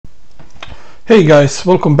Hey guys,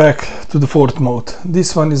 welcome back to the fourth mode.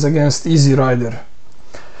 This one is against Easyrider.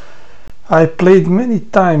 I played many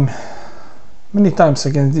times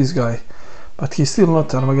against this guy, but he's still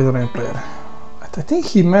not Armageddon rank player. I think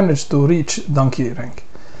he managed to reach donkey rank.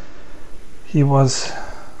 He was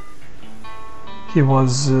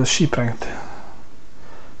sheep ranked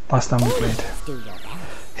last time we played.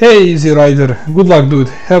 Hey Easyrider, good luck dude,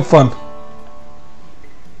 have fun.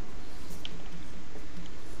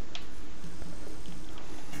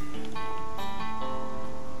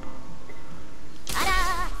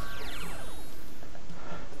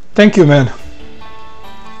 Thank you, man.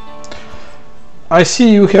 I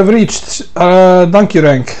see you have reached donkey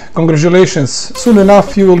rank. Congratulations. Soon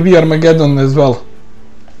enough you will be Armageddon as well.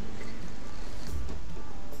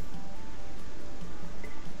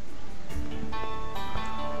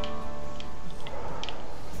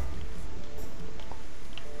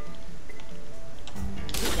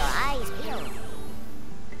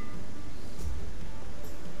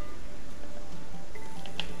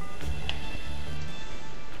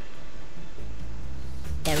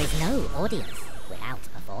 There is no audience without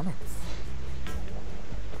performance.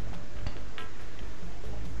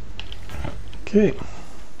 Okay.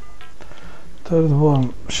 Third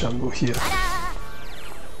one shall go here.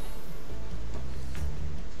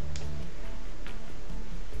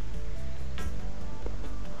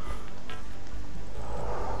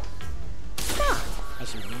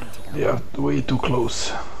 They are way too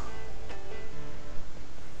close.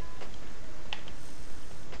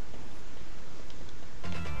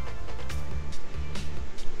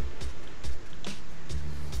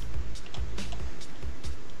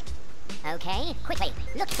 Okay, quickly,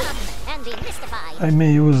 look up and be mystified. I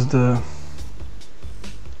may use the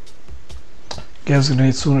gas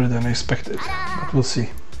grenade sooner than expected, but we'll see.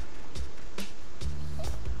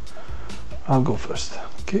 I'll go first,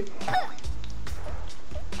 okay?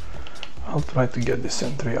 I'll try to get this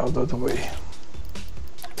sentry out of the way.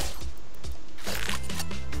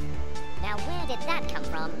 Now where did that come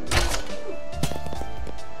from?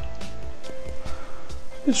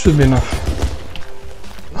 It should be enough.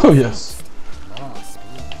 Oh yes.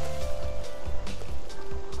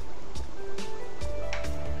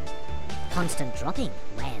 Constant dropping.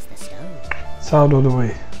 Where's the stove? It's out of the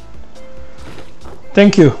way.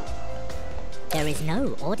 Thank you. There is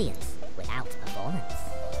no audience without performance.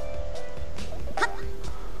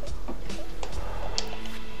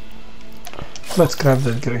 Let's grab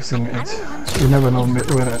that grenade. You never know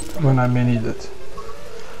when I may need it.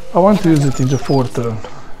 I want to use it in the fourth turn.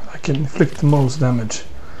 I can inflict the most damage.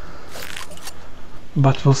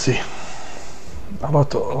 But we'll see. A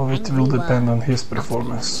lot of it will depend on his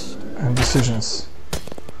performance and decisions.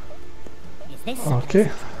 Okay.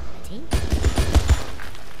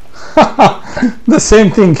 The same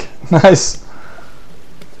thing. Nice.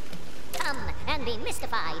 Come and be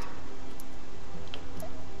mystified.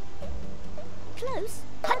 Close,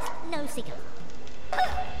 but no cigar.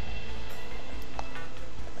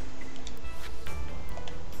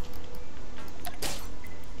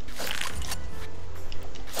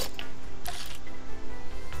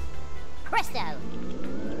 Presto.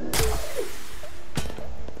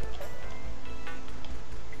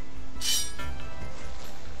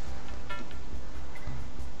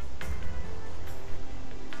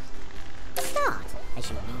 Start as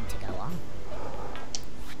you mean to go on.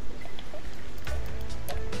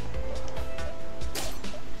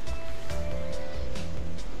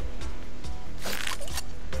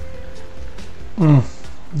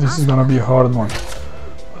 This is gonna be a hard one.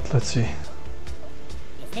 But let's see.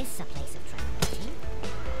 Is this a place of tranquility?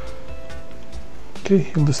 Okay,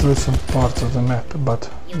 he'll destroy some parts of the map, but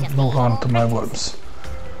no harm to my worms.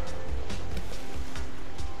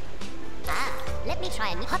 Let me try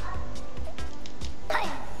and hut. Hi.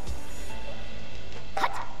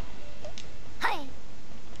 Hut. Hi.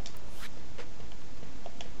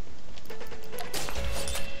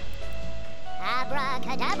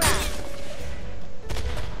 Abracadabra.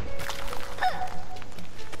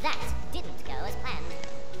 That didn't go as planned.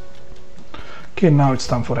 Okay, now it's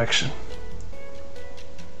time for action.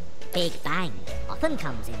 Big bang often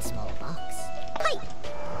comes in small box. Hi.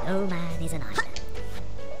 No man is an island.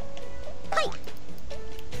 Hi.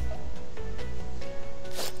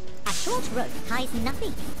 A short rope ties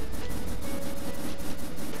nothing.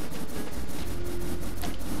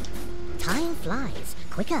 Time flies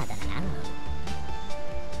quicker than an arrow.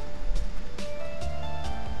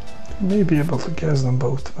 May be able to gas them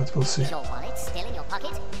both, but we'll see. Is your wallet still in your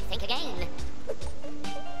pocket? Think again.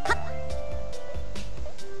 Hup.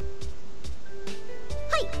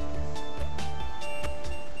 Hi.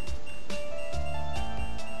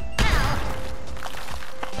 Ow.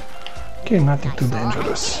 Okay, nothing too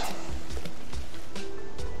dangerous.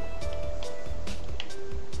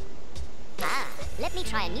 Let me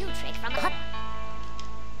try a new trick from a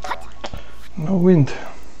No wind.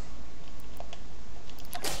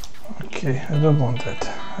 Okay, I don't want that.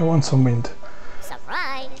 I want some wind.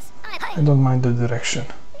 Surprise! I don't mind the direction.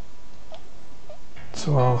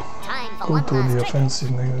 So I'll go to the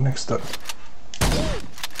offensive next turn.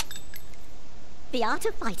 The art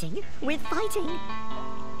of fighting with fighting.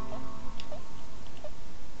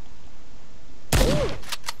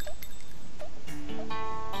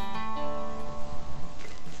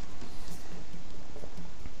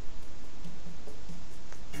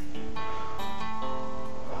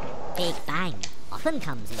 Big bang often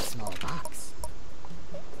comes in small box.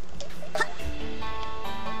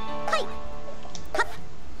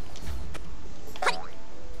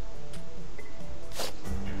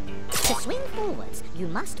 To swing forwards, you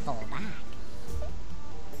must fall back.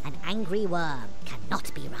 An angry worm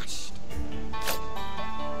cannot be rushed.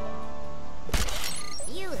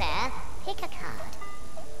 You there, pick a card.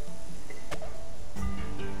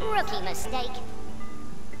 Rookie mistake.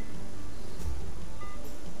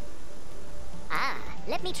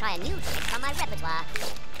 Let me try a new trick from my repertoire.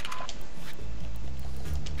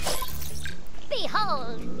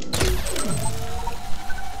 Behold!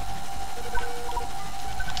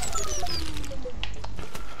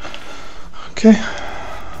 Okay.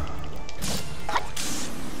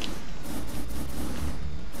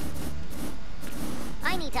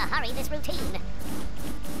 I need to hurry this routine.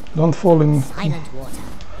 Don't fall in. Silent water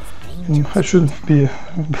is dangerous. I shouldn't be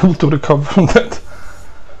able to recover from that.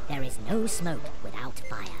 There is no smoke without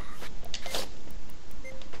fire.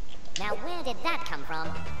 Now where did that come from?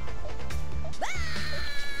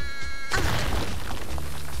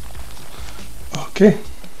 Okay.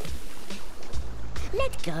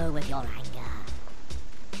 Let go of your anger.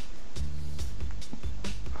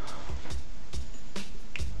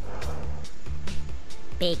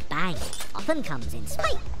 Big bang often comes in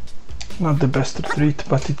spite. Not the best retreat,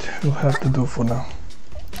 but it will have to do for now.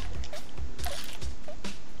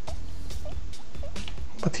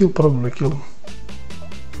 But he'll probably kill him.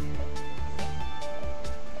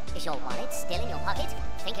 Is your wallet still in your pocket?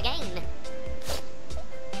 Think again.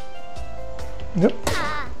 Yep.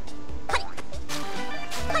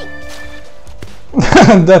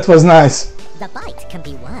 That was nice. The bite can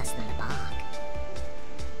be worse than the bark.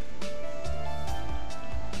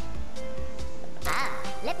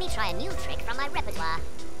 Let me try a new trick from my repertoire.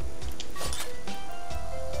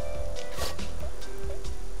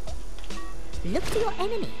 Look to your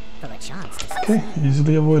enemy for a chance to succeed. Okay,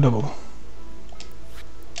 easily avoidable.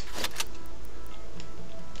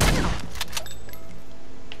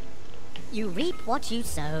 You reap what you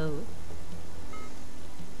sow.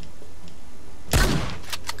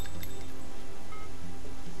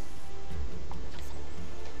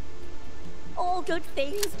 All good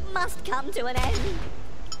things must come to an end.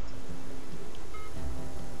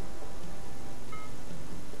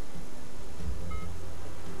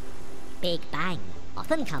 Big bang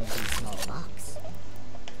often comes in small box.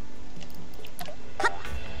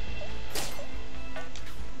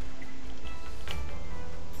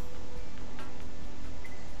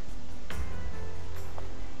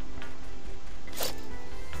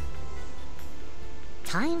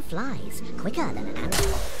 Time flies quicker than an arrow.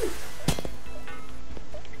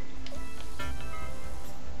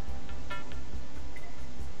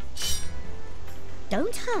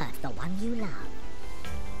 Don't hurt the one you love.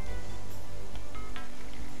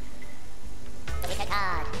 Pick a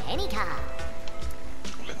card, any card.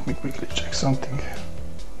 Let me quickly check something.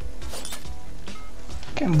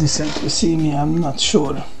 Can this entry see me? I'm not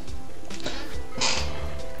sure.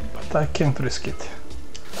 But I can't risk it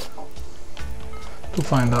to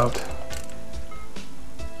find out.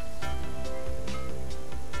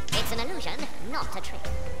 It's an illusion, not a trick.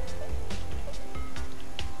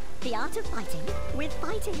 The art of fighting with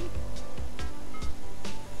fighting.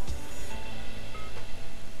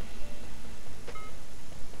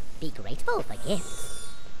 Be grateful for gifts.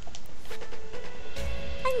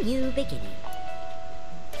 A new beginning.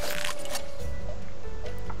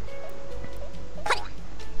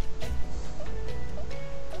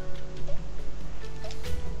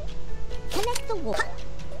 Collect the water.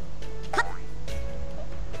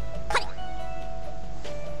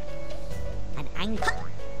 An anchor.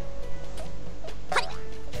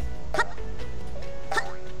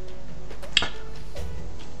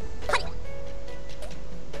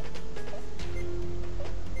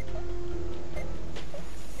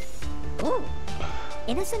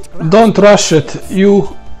 Don't rush it.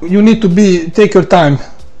 You need to take your time.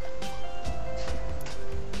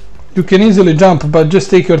 You can easily jump, but just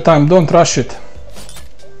take your time, don't rush it.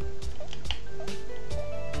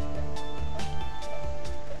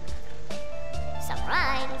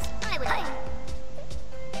 Surprise! I was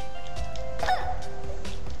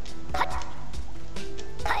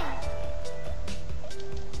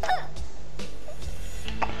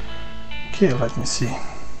Okay, let me see.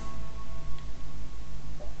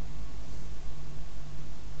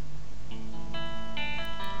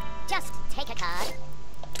 just take a card.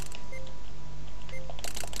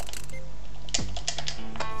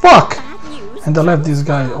 Fuck! Bad news. And I left this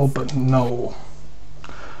guy open. No.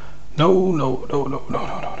 No, no, no, no, no,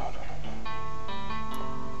 no, no, no.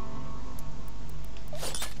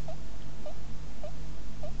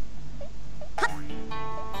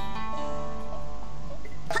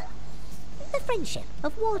 The friendship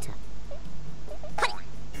of water.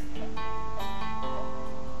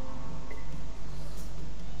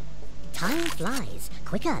 Time flies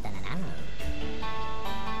quicker than an arrow.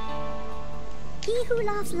 He who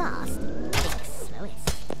laughs last thinks slowest.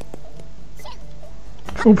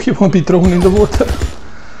 Hope he won't be thrown in the water.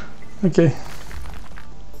 Okay.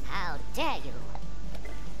 How dare you?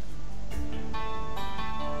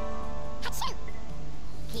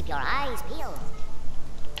 Keep your eyes peeled.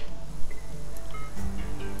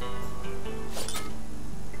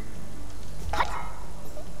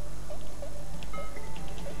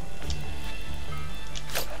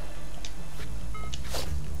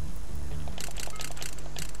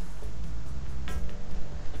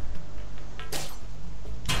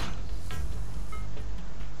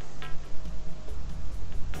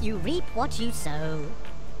 You reap what you sow.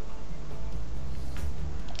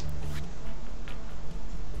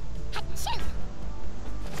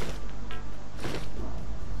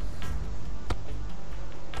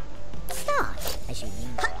 Start as you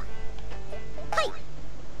mean.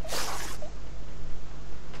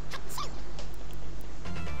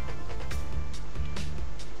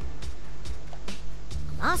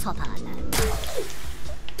 Grasshopper alert.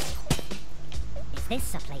 Is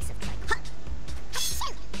this a place of treasure?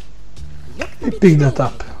 Pick that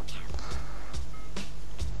up.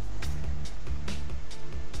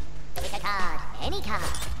 Pick a card, any card.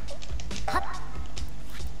 Hup.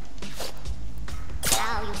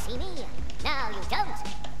 Now you see me, now you don't.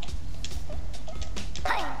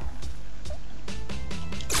 Hey.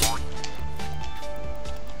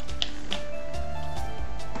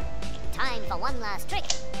 Time for one last trick.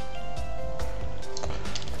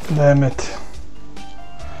 Damn it.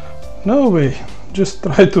 No way. Just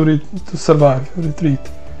try to survive, retreat.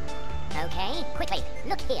 Okay, quickly,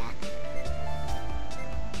 look here.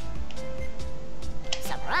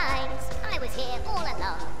 Surprise! I was here all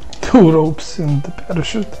along. 2 ropes and the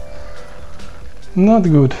parachute. Not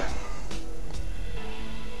good.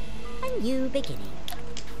 A new beginning.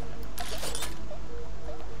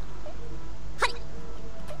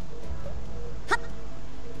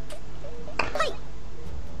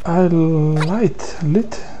 I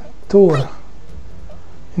lit door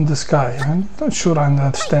in the sky. I'm not sure I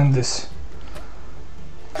understand this.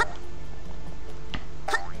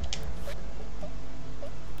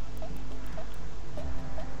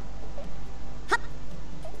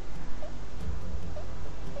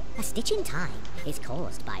 A stitch in time is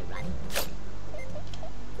caused by running.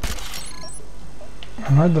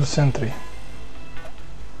 Another sentry.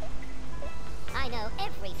 I know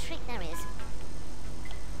every trick there is.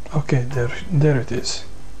 Okay, there it is.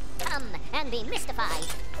 Come and be mystified.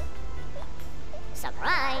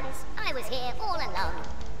 Surprise! I was here all along.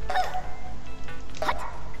 Hut.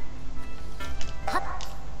 Hut.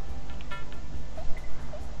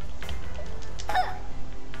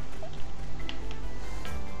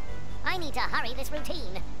 I need to hurry this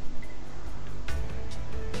routine.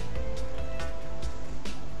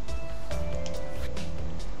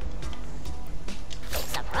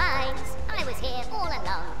 Surprise! I was here all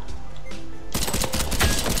along.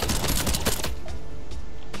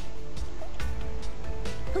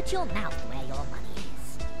 Put your mouth where your money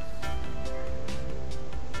is.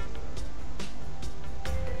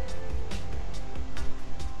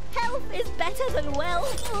 Health is better than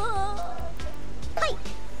wealth. Hey!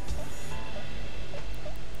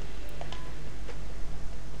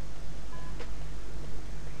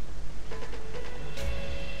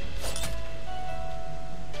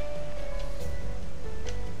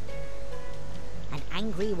 An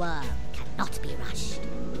angry worm cannot be rushed.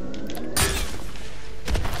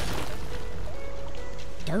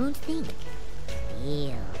 Don't think,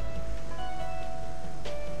 feel.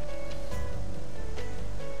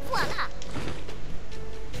 Voila!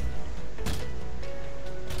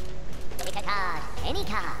 Pick a card, any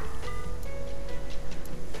card.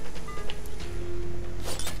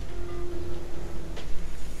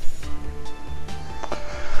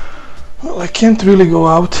 Well, I can't really go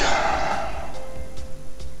out.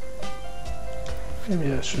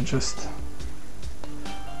 Maybe I should just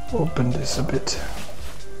open this a bit.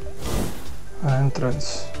 An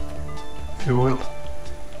entrance, if you will.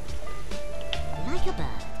 Like a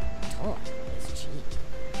bird, talk is cheap.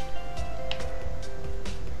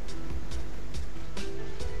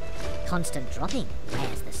 Constant dropping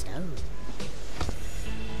wears the stone.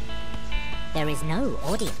 There is no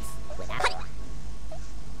audience without it.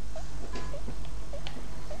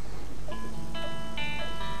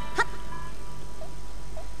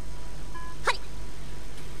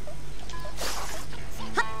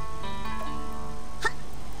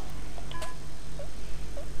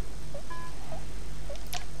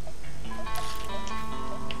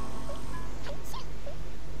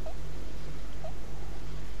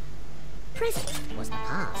 Present was the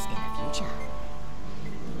past in the future.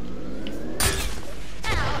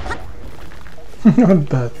 Not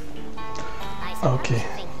bad. I suppose Okay. you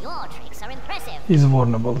think your tricks are impressive. He's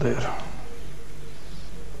vulnerable there.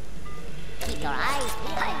 Keep your eyes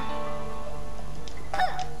peeled.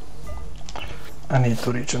 I need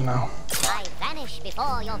to reach him now. I vanish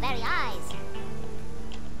before your very eyes.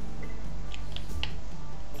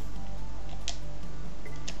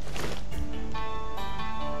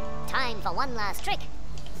 Time for one last trick.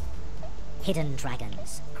 Hidden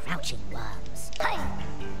dragons, crouching worms.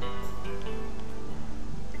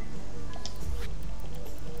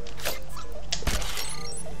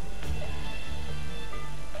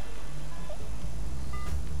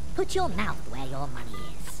 Put your mouth where your money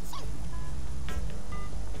is.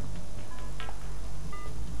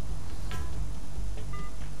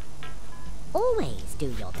 Always do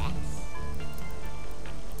your best.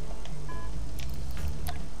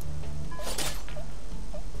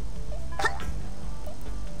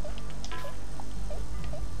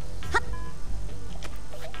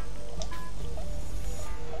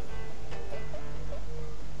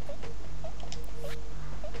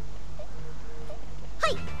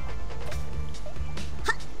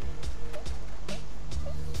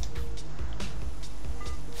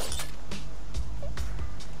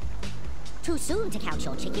 Too soon to count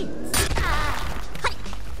your chickens.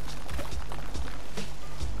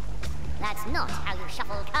 That's not how you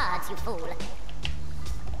shuffle cards, you fool.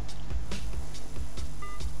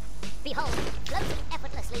 Behold, floating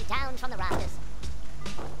effortlessly down from the rafters.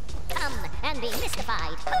 Come and be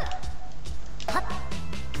mystified. Hup.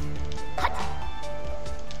 Hut.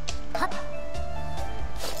 Hup.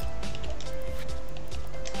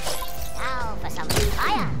 Now for some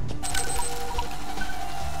fire.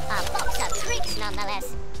 A box of tricks,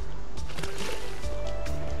 nonetheless.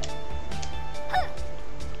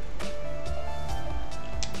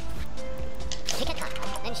 Pick a card,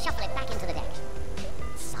 then shuffle it back into the deck.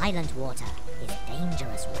 Silent water is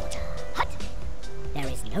dangerous water. Hut! There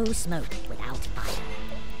is no smoke without fire.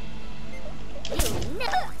 You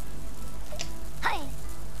never... Hey!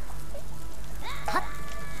 Hut!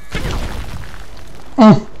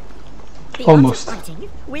 The Almost. art of fighting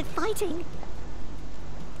with fighting.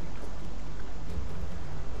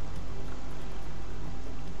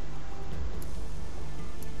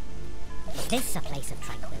 Is this a place of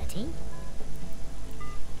tranquility?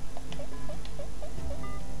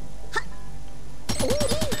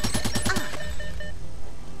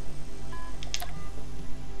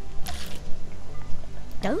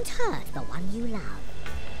 Don't hurt the one you love.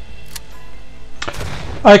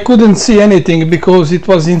 I couldn't see anything because it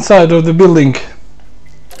was inside of the building.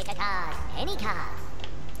 Pick a card, any card.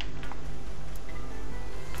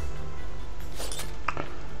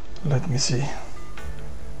 Let me see.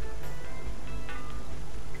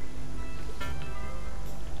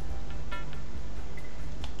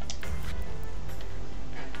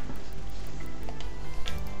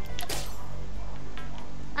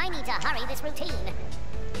 I need to hurry this routine.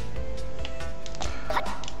 Hut.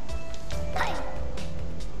 Hey.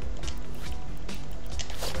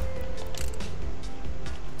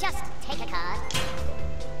 Just take a card.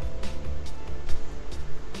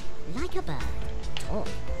 Like a bird, talk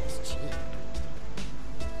is cheap.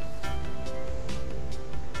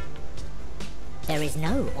 There is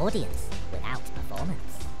no audience without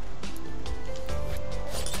performance.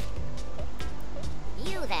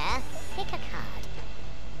 You there, pick a card.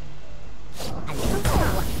 A little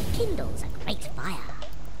more kindles a great fire.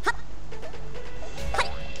 Hup. Hey.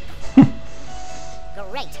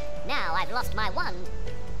 Great, now I've lost my wand.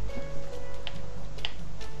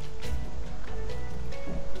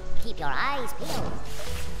 Keep your eyes peeled.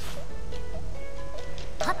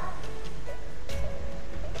 Hup.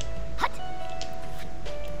 Hut.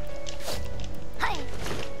 Hey.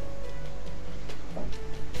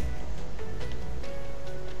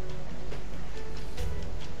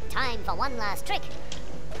 one last trick.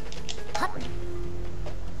 Hup.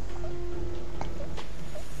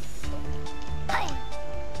 Hi.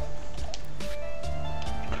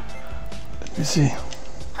 Let me see.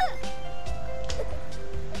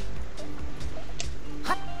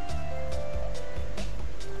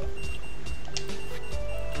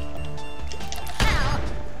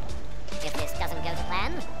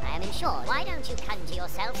 Why don't you conjure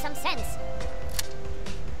yourself some sense?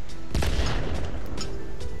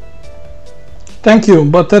 Thank you,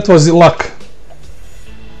 but that was luck.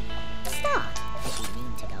 Start, if you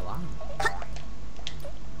mean to go on.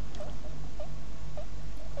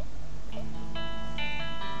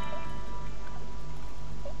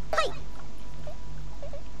 Hi.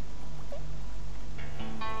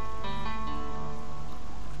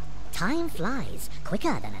 Time flies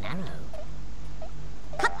quicker than an arrow.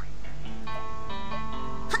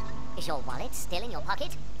 Is your wallet still in your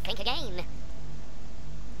pocket? Think again.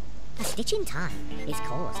 A stitch in time is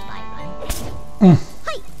caused by running.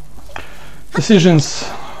 Hi. Decisions.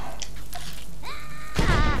 But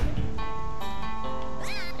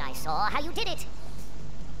I saw how you did it.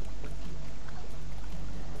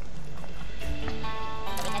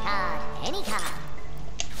 Pick a card, any card.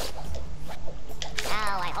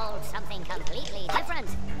 Now I hold something completely different.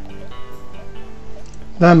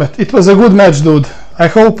 Damn it, it was a good match, dude. I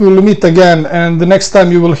hope we'll meet again, and the next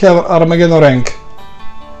time you will have Armageddon rank.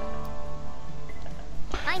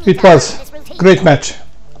 It was a great match.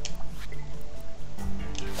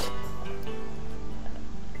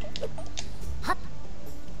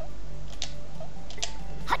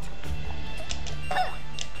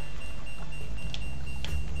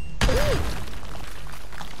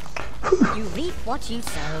 You reap what you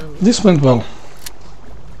sow. This went well.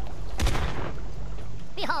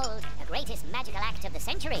 Behold, the greatest magical act of the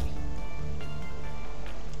century.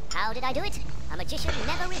 How did I do it? A magician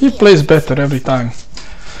never reveals. He plays better every time.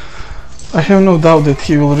 I have no doubt that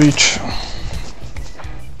he will reach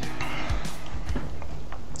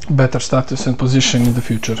better status and position in the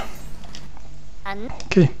future.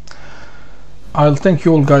 Okay. I'll thank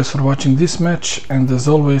you all guys for watching this match, and as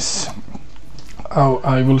always,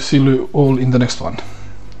 I will see you all in the next one.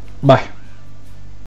 Bye.